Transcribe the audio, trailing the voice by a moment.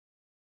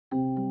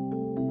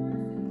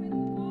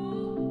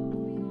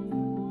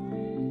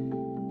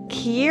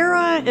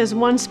Kiera is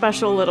one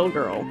special little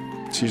girl.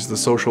 She's the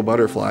social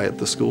butterfly at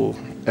the school.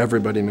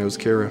 Everybody knows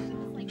Kiera.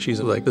 She's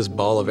like this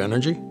ball of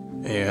energy,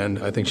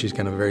 and I think she's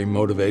kind of very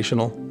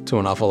motivational to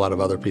an awful lot of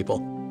other people.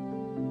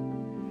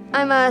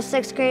 I'm a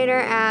 6th grader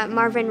at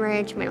Marvin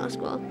Ridge Middle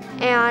School,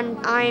 and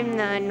I'm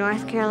the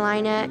North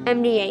Carolina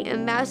MDA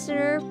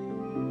ambassador.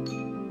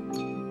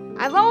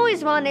 I've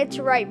always wanted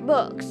to write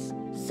books,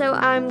 so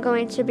I'm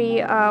going to be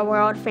a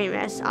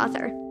world-famous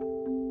author.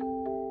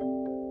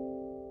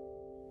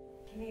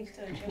 You need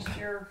to adjust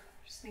your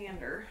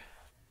sander.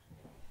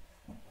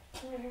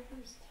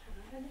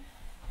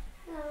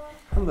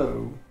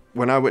 Hello.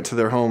 When I went to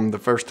their home the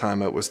first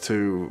time, it was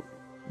to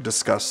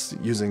discuss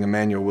using a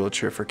manual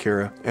wheelchair for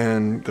Kiera,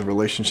 and the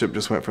relationship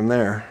just went from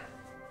there.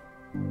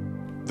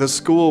 The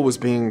school was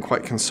being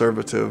quite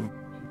conservative.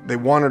 They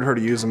wanted her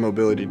to use a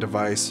mobility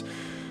device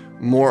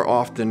more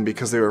often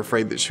because they were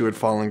afraid that she would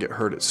fall and get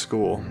hurt at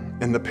school.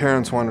 And the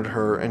parents wanted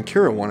her, and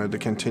Kiera wanted to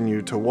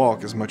continue to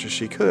walk as much as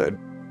she could.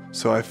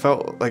 So I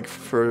felt like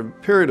for a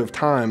period of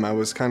time, I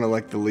was kind of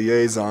like the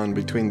liaison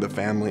between the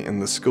family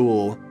and the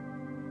school.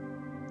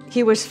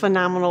 He was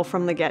phenomenal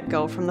from the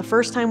get-go. From the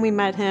first time we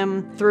met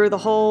him, through the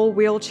whole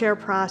wheelchair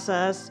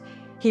process,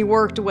 he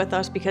worked with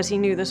us because he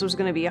knew this was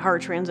going to be a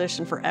hard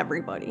transition for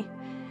everybody,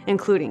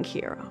 including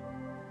Kiera.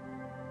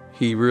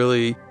 He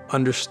really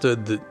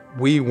understood that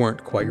we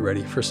weren't quite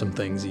ready for some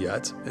things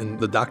yet, and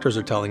the doctors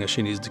are telling us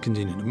she needs to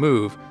continue to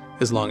move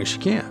as long as she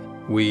can.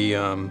 We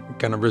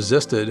kind of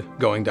resisted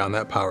going down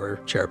that power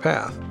chair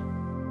path.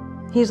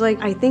 He's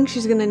like, I think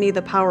she's going to need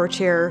the power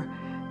chair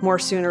more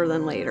sooner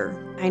than later.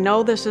 I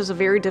know this is a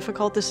very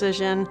difficult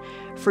decision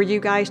for you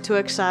guys to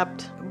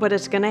accept, but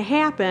it's going to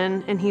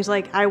happen. And he's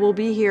like, I will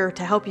be here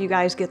to help you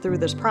guys get through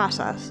this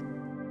process.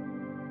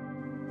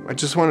 I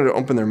just wanted to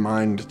open their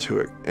mind to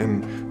it,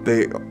 and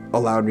they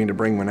allowed me to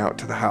bring one out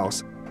to the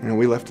house. You know,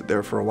 we left it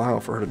there for a while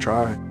for her to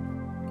try.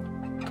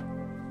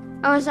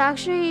 I was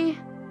actually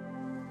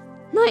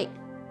like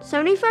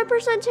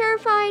 75%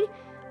 terrified,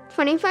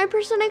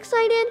 25%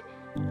 excited,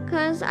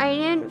 because I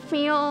didn't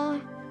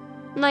feel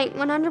like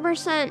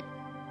 100%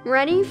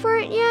 ready for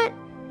it yet,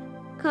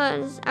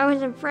 because I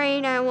was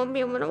afraid I won't be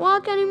able to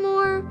walk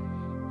anymore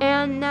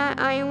and that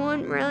I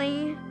wouldn't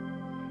really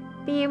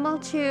be able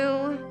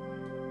to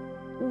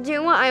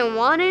do what I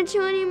wanted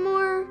to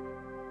anymore.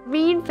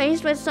 Being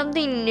faced with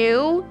something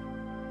new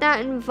that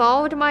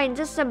involved my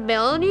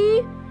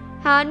disability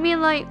had me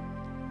like,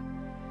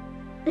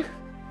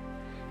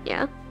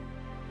 yeah.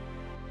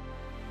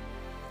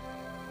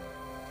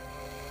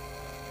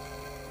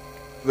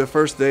 The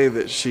first day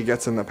that she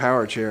gets in the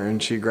power chair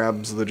and she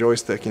grabs the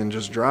joystick and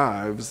just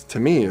drives, to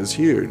me is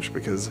huge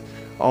because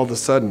all of a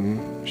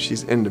sudden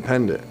she's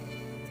independent.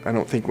 I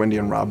don't think Wendy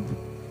and Rob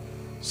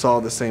saw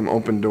the same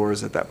open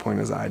doors at that point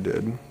as I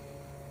did.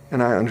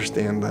 And I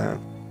understand that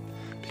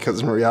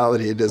because in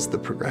reality it is the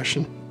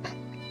progression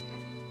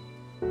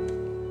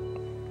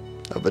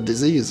of a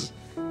disease.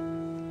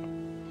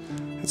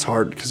 It's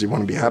hard because you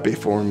want to be happy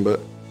for him, but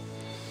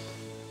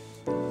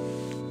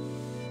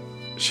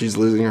she's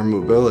losing her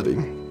mobility.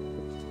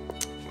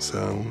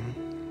 So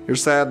you're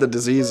sad the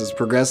disease is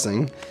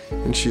progressing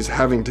and she's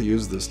having to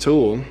use this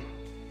tool.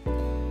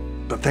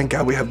 But thank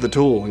God we have the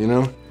tool, you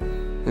know?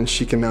 And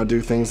she can now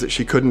do things that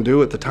she couldn't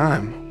do at the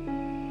time.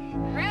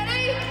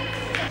 Ready?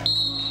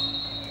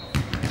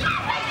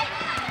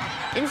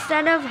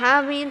 Instead of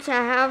having to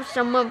have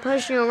someone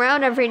push you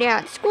around every day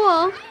at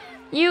school,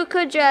 you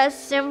could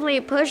just simply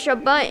push a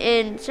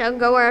button to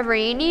go wherever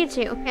you need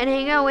to and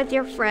hang out with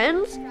your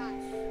friends.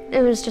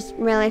 It was just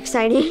really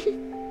exciting.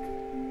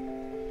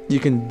 You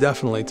can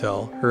definitely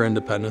tell her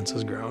independence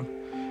has grown.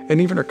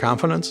 And even her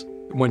confidence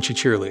when she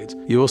cheerleads.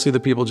 You will see the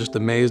people just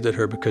amazed at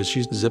her because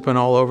she's zipping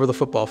all over the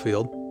football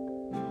field.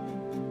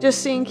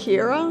 Just seeing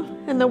Kiera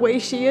and the way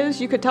she is,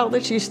 you could tell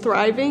that she's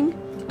thriving.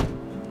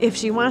 If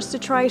she wants to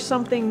try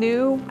something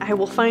new, I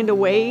will find a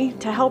way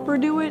to help her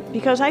do it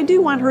because I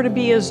do want her to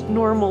be as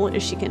normal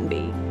as she can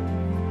be.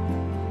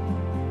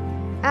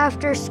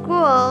 After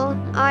school,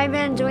 I've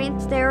been doing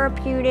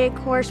therapeutic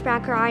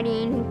horseback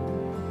riding.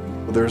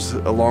 There's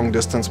a long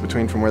distance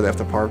between from where they have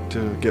to park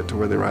to get to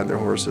where they ride their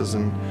horses,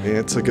 and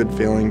it's a good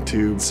feeling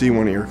to see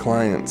one of your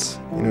clients,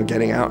 you know,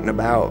 getting out and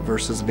about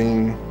versus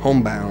being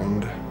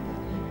homebound.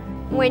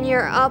 When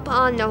you're up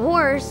on the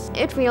horse,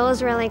 it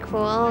feels really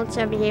cool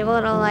to be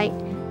able to like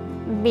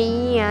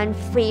be and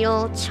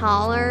feel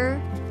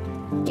taller.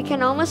 You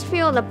can almost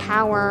feel the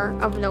power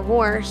of the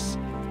horse.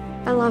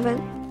 I love it.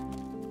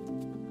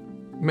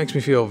 It makes me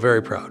feel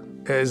very proud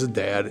as a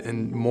dad,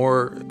 and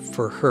more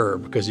for her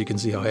because you can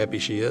see how happy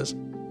she is.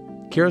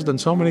 Kiera's done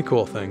so many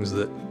cool things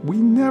that we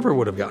never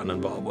would have gotten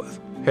involved with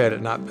had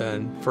it not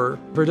been for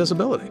her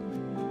disability.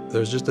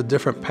 There's just a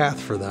different path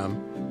for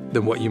them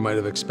than what you might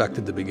have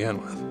expected to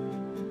begin with.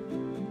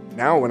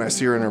 Now when I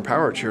see her in her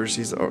power chair,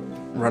 she's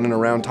running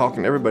around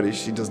talking to everybody.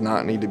 She does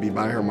not need to be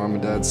by her mom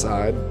and dad's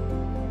side.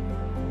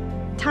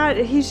 Todd,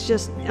 he's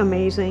just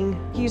amazing.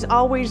 He's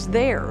always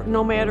there,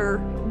 no matter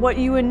what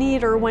you would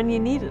need or when you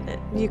needed it.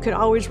 You could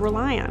always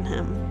rely on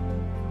him.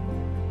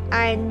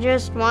 I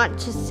just want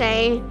to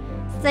say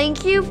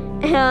thank you,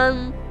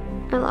 and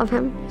I love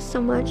him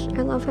so much.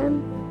 I love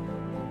him.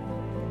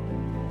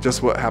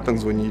 Just what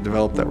happens when you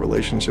develop that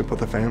relationship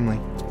with a family.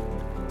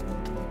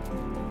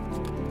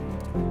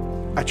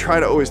 I try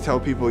to always tell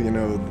people, you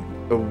know,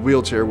 a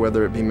wheelchair,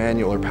 whether it be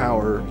manual or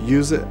power,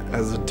 use it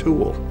as a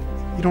tool.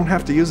 You don't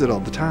have to use it all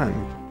the time.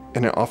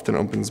 And it often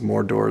opens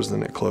more doors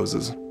than it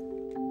closes.